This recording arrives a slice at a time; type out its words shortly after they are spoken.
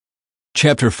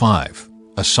Chapter 5.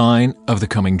 A Sign of the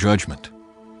Coming Judgment.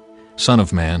 Son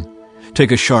of man,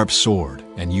 take a sharp sword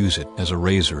and use it as a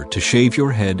razor to shave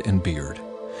your head and beard.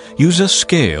 Use a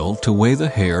scale to weigh the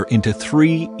hair into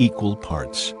 3 equal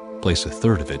parts. Place a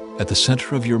third of it at the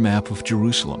center of your map of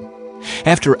Jerusalem.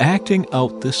 After acting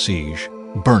out the siege,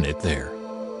 burn it there.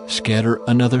 Scatter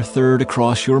another third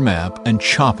across your map and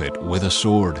chop it with a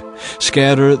sword.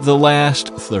 Scatter the last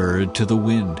third to the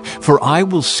wind, for I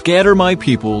will scatter my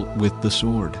people with the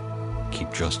sword.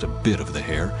 Keep just a bit of the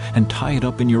hair and tie it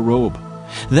up in your robe.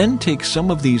 Then take some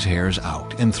of these hairs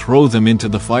out and throw them into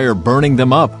the fire, burning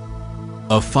them up.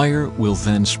 A fire will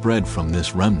then spread from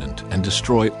this remnant and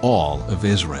destroy all of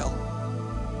Israel.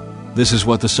 This is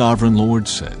what the Sovereign Lord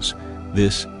says.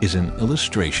 This is an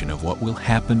illustration of what will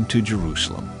happen to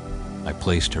Jerusalem. I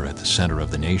placed her at the center of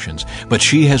the nations, but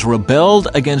she has rebelled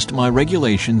against my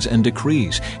regulations and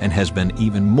decrees, and has been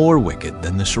even more wicked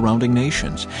than the surrounding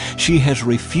nations. She has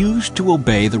refused to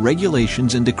obey the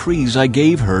regulations and decrees I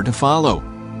gave her to follow.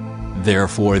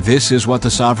 Therefore, this is what the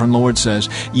Sovereign Lord says.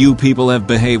 You people have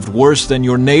behaved worse than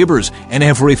your neighbors, and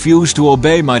have refused to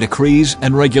obey my decrees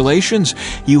and regulations.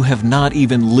 You have not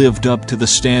even lived up to the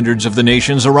standards of the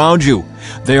nations around you.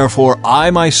 Therefore, I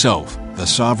myself, the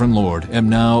Sovereign Lord, am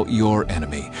now your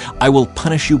enemy. I will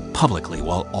punish you publicly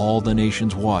while all the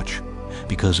nations watch.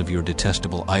 Because of your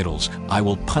detestable idols, I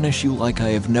will punish you like I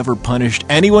have never punished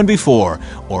anyone before,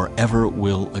 or ever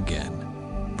will again.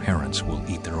 Parents will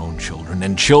eat their own children,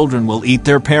 and children will eat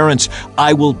their parents.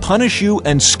 I will punish you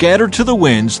and scatter to the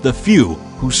winds the few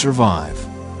who survive.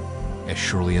 As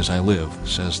surely as I live,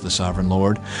 says the Sovereign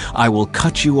Lord, I will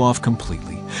cut you off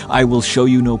completely. I will show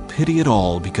you no pity at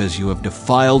all, because you have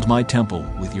defiled my temple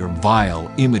with your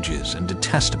vile images and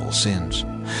detestable sins.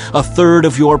 A third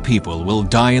of your people will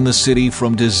die in the city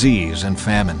from disease and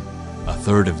famine. A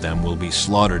third of them will be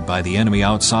slaughtered by the enemy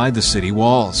outside the city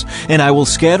walls, and I will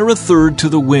scatter a third to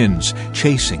the winds,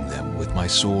 chasing them with my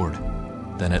sword.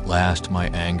 Then at last my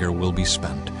anger will be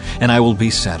spent, and I will be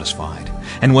satisfied.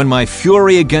 And when my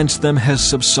fury against them has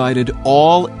subsided,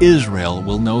 all Israel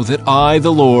will know that I,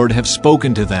 the Lord, have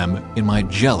spoken to them in my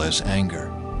jealous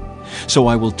anger. So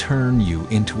I will turn you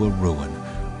into a ruin,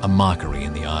 a mockery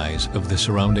in the eyes of the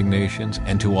surrounding nations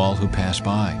and to all who pass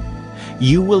by.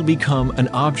 You will become an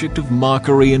object of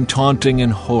mockery and taunting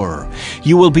and horror.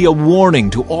 You will be a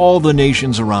warning to all the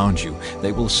nations around you.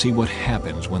 They will see what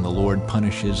happens when the Lord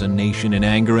punishes a nation in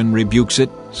anger and rebukes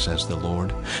it, says the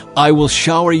Lord. I will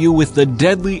shower you with the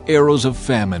deadly arrows of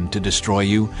famine to destroy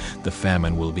you. The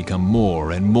famine will become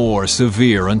more and more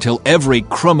severe until every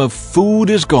crumb of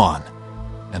food is gone.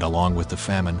 And along with the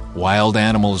famine, wild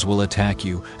animals will attack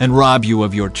you and rob you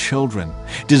of your children.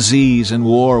 Disease and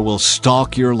war will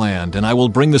stalk your land, and I will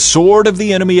bring the sword of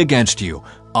the enemy against you.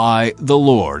 I, the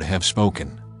Lord, have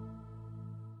spoken.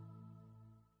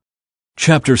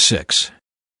 Chapter 6.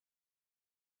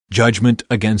 Judgment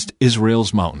against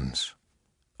Israel's mountains.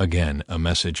 Again a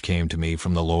message came to me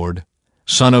from the Lord.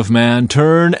 Son of man,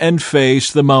 turn and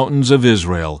face the mountains of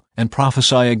Israel, and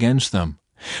prophesy against them.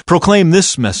 Proclaim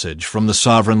this message from the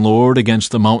Sovereign Lord against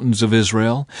the mountains of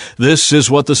Israel. This is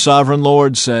what the Sovereign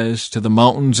Lord says to the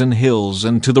mountains and hills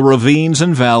and to the ravines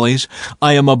and valleys.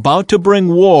 I am about to bring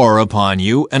war upon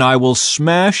you, and I will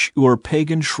smash your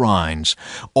pagan shrines.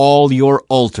 All your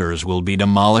altars will be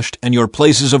demolished, and your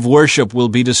places of worship will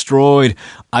be destroyed.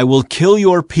 I will kill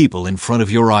your people in front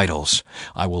of your idols.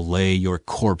 I will lay your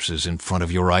corpses in front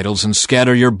of your idols and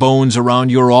scatter your bones around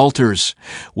your altars.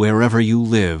 Wherever you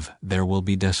live, there will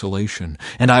be desolation,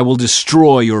 and I will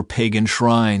destroy your pagan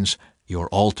shrines. Your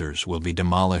altars will be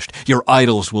demolished, your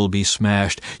idols will be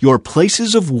smashed, your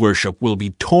places of worship will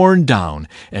be torn down,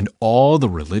 and all the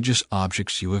religious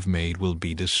objects you have made will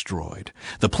be destroyed.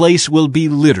 The place will be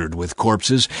littered with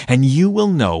corpses, and you will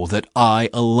know that I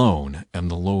alone am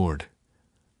the Lord.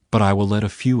 But I will let a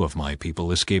few of my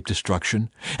people escape destruction,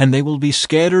 and they will be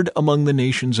scattered among the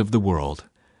nations of the world.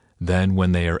 Then,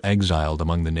 when they are exiled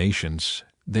among the nations,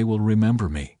 they will remember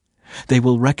me. They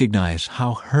will recognize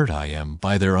how hurt I am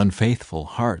by their unfaithful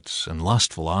hearts and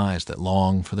lustful eyes that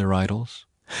long for their idols.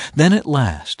 Then at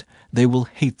last they will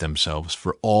hate themselves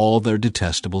for all their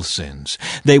detestable sins.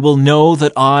 They will know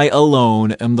that I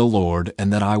alone am the Lord,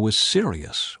 and that I was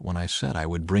serious when I said I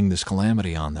would bring this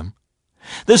calamity on them.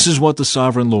 This is what the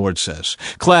Sovereign Lord says.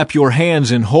 Clap your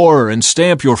hands in horror and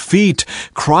stamp your feet.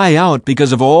 Cry out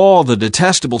because of all the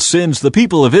detestable sins the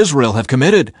people of Israel have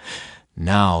committed.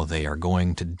 Now they are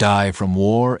going to die from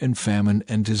war and famine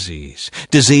and disease.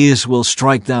 Disease will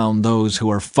strike down those who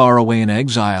are far away in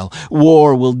exile.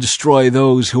 War will destroy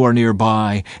those who are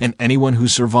nearby, and anyone who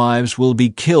survives will be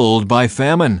killed by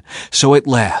famine. So at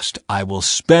last I will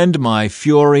spend my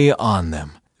fury on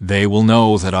them. They will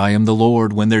know that I am the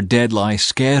Lord when their dead lie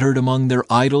scattered among their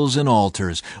idols and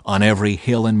altars, on every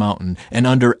hill and mountain, and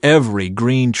under every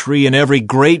green tree and every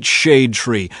great shade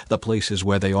tree, the places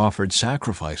where they offered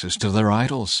sacrifices to their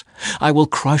idols. I will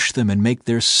crush them and make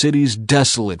their cities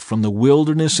desolate from the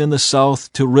wilderness in the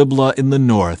south to Riblah in the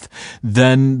north.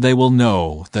 Then they will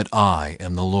know that I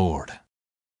am the Lord.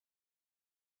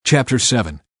 Chapter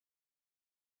 7.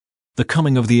 The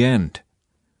coming of the end.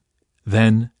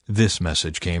 Then this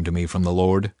message came to me from the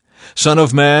Lord. Son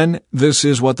of man, this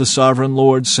is what the sovereign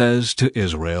Lord says to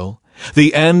Israel.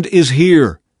 The end is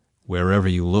here. Wherever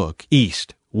you look,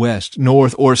 east, west,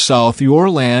 north, or south, your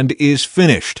land is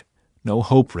finished. No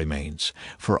hope remains,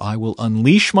 for I will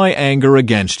unleash my anger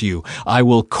against you. I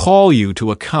will call you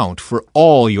to account for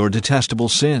all your detestable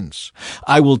sins.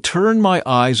 I will turn my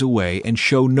eyes away and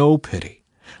show no pity.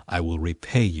 I will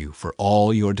repay you for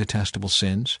all your detestable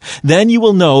sins. Then you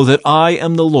will know that I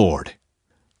am the Lord.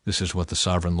 This is what the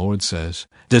sovereign Lord says.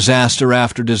 Disaster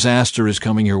after disaster is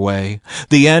coming your way.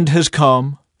 The end has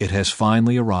come. It has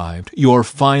finally arrived. Your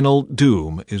final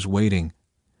doom is waiting.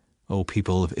 O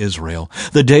people of Israel,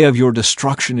 the day of your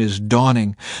destruction is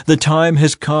dawning. The time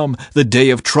has come. The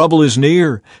day of trouble is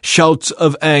near. Shouts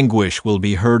of anguish will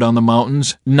be heard on the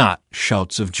mountains, not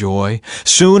shouts of joy.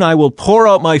 Soon I will pour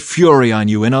out my fury on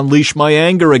you and unleash my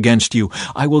anger against you.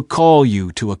 I will call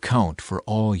you to account for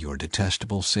all your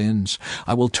detestable sins.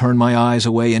 I will turn my eyes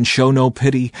away and show no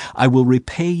pity. I will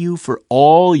repay you for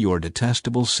all your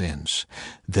detestable sins.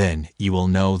 Then you will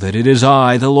know that it is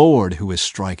I, the Lord, who is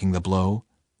striking the blow.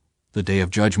 The day of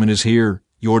judgment is here.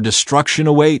 Your destruction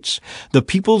awaits. The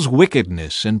people's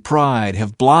wickedness and pride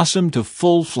have blossomed to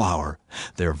full flower.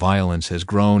 Their violence has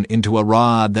grown into a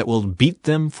rod that will beat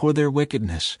them for their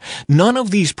wickedness. None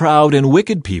of these proud and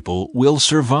wicked people will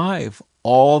survive.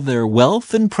 All their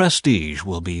wealth and prestige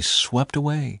will be swept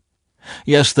away.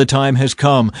 Yes, the time has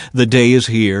come. The day is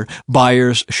here.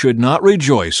 Buyers should not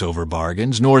rejoice over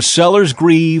bargains, nor sellers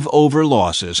grieve over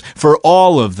losses, for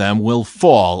all of them will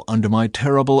fall under my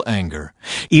terrible anger.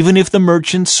 Even if the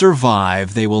merchants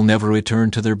survive, they will never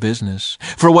return to their business.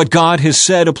 For what God has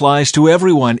said applies to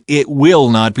everyone. It will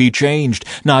not be changed.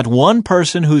 Not one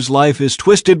person whose life is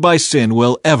twisted by sin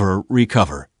will ever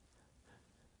recover.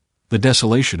 The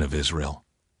desolation of Israel.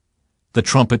 The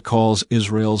trumpet calls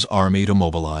Israel's army to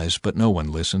mobilize, but no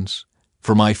one listens.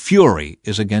 For my fury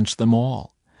is against them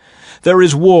all. There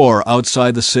is war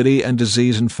outside the city and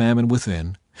disease and famine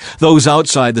within. Those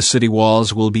outside the city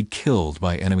walls will be killed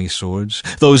by enemy swords.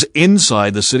 Those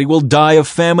inside the city will die of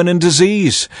famine and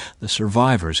disease. The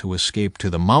survivors who escape to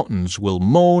the mountains will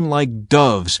moan like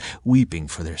doves, weeping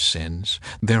for their sins.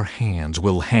 Their hands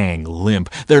will hang limp.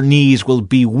 Their knees will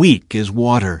be weak as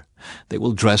water. They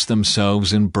will dress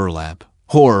themselves in burlap.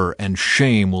 Horror and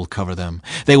shame will cover them.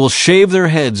 They will shave their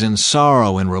heads in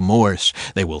sorrow and remorse.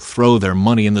 They will throw their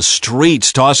money in the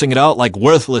streets, tossing it out like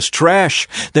worthless trash.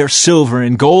 Their silver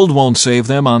and gold won't save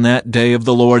them on that day of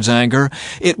the Lord's anger.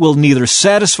 It will neither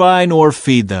satisfy nor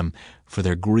feed them, for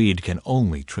their greed can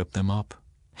only trip them up.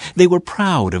 They were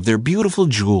proud of their beautiful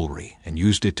jewelry and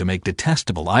used it to make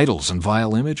detestable idols and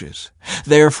vile images.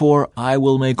 Therefore I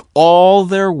will make all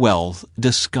their wealth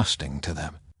disgusting to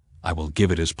them. I will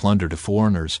give it as plunder to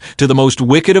foreigners, to the most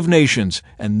wicked of nations,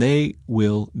 and they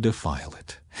will defile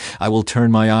it. I will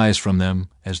turn my eyes from them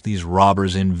as these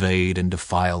robbers invade and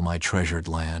defile my treasured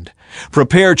land.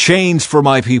 Prepare chains for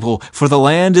my people, for the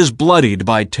land is bloodied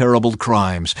by terrible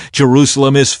crimes.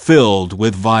 Jerusalem is filled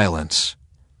with violence.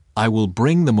 I will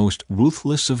bring the most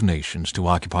ruthless of nations to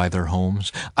occupy their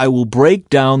homes. I will break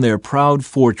down their proud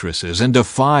fortresses and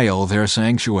defile their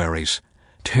sanctuaries.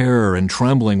 Terror and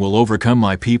trembling will overcome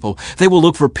my people. They will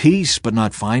look for peace, but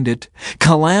not find it.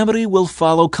 Calamity will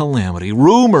follow calamity.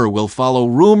 Rumor will follow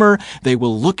rumor. They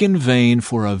will look in vain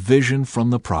for a vision from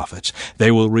the prophets.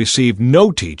 They will receive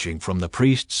no teaching from the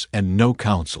priests and no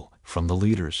counsel from the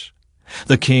leaders.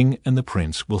 The king and the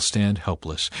prince will stand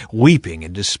helpless, weeping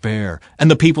in despair, and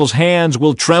the people's hands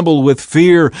will tremble with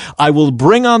fear. I will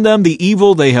bring on them the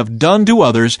evil they have done to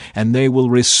others, and they will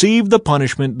receive the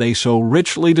punishment they so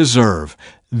richly deserve.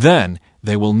 Then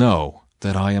they will know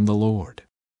that I am the Lord.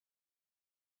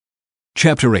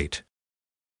 Chapter 8.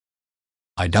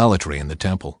 Idolatry in the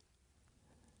Temple.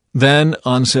 Then,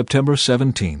 on September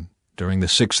 17, during the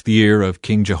 6th year of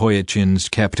King Jehoiachin's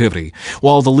captivity,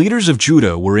 while the leaders of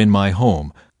Judah were in my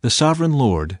home, the sovereign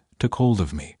Lord took hold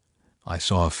of me. I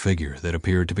saw a figure that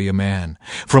appeared to be a man.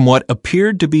 From what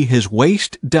appeared to be his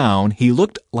waist down, he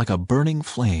looked like a burning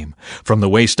flame. From the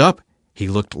waist up, he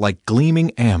looked like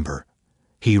gleaming amber.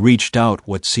 He reached out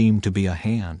what seemed to be a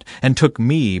hand and took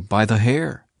me by the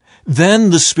hair. Then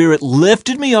the Spirit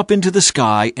lifted me up into the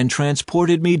sky and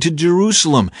transported me to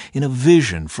Jerusalem in a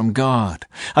vision from God.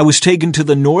 I was taken to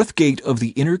the north gate of the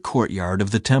inner courtyard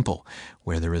of the temple,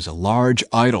 where there is a large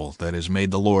idol that has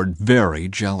made the Lord very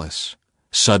jealous.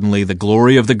 Suddenly the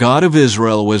glory of the God of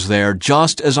Israel was there,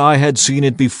 just as I had seen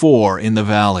it before in the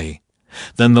valley.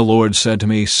 Then the Lord said to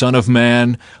me, "Son of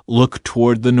man, look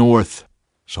toward the north."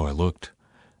 So I looked,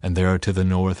 and there to the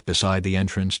north, beside the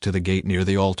entrance to the gate near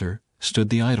the altar, stood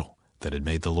the idol that had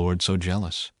made the Lord so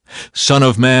jealous. "Son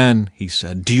of man," he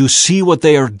said, "do you see what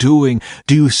they are doing?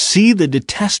 Do you see the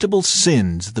detestable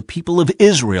sins the people of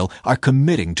Israel are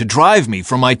committing to drive me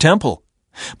from my temple?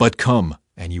 But come,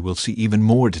 and you will see even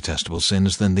more detestable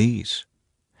sins than these."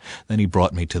 Then he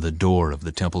brought me to the door of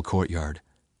the temple courtyard,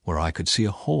 where I could see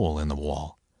a hole in the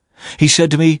wall. He said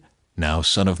to me, "Now,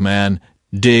 son of man,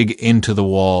 dig into the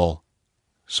wall."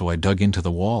 So I dug into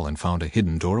the wall and found a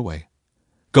hidden doorway.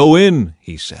 "Go in,"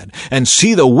 he said, "and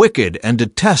see the wicked and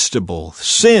detestable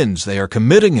sins they are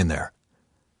committing in there."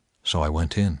 So I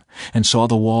went in and saw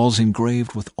the walls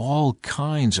engraved with all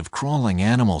kinds of crawling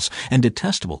animals and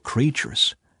detestable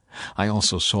creatures. I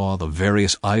also saw the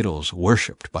various idols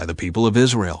worshipped by the people of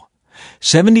Israel.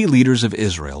 70 leaders of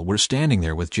Israel were standing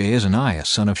there with Jaazaniah,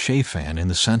 son of Shaphan, in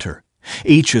the center.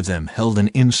 Each of them held an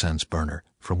incense burner,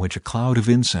 from which a cloud of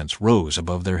incense rose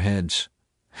above their heads.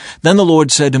 Then the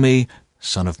Lord said to me,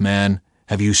 "Son of man,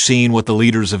 have you seen what the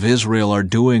leaders of Israel are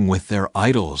doing with their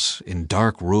idols in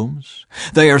dark rooms?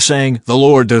 They are saying, 'The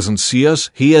Lord doesn't see us.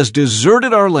 He has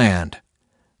deserted our land.'"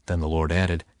 Then the Lord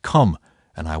added, "Come,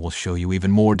 and I will show you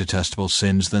even more detestable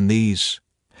sins than these."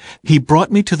 He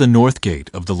brought me to the north gate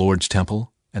of the Lord's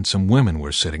temple, and some women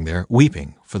were sitting there,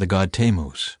 weeping for the god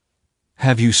Tammuz.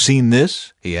 "Have you seen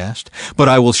this?" he asked. "But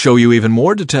I will show you even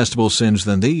more detestable sins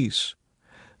than these."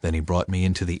 Then he brought me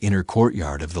into the inner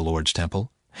courtyard of the Lord's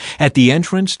temple. At the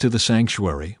entrance to the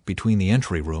sanctuary, between the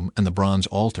entry room and the bronze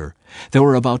altar, there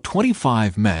were about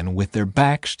 25 men with their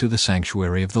backs to the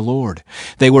sanctuary of the Lord.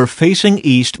 They were facing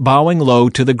east, bowing low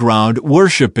to the ground,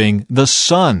 worshipping the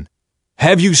sun.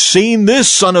 "Have you seen this,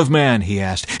 son of man?" he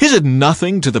asked. "Is it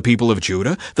nothing to the people of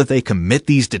Judah that they commit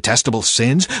these detestable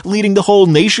sins, leading the whole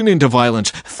nation into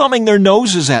violence, thumbing their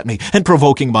noses at me, and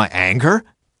provoking my anger?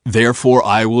 Therefore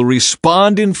I will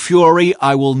respond in fury.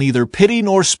 I will neither pity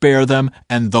nor spare them,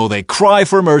 and though they cry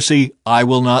for mercy, I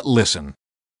will not listen."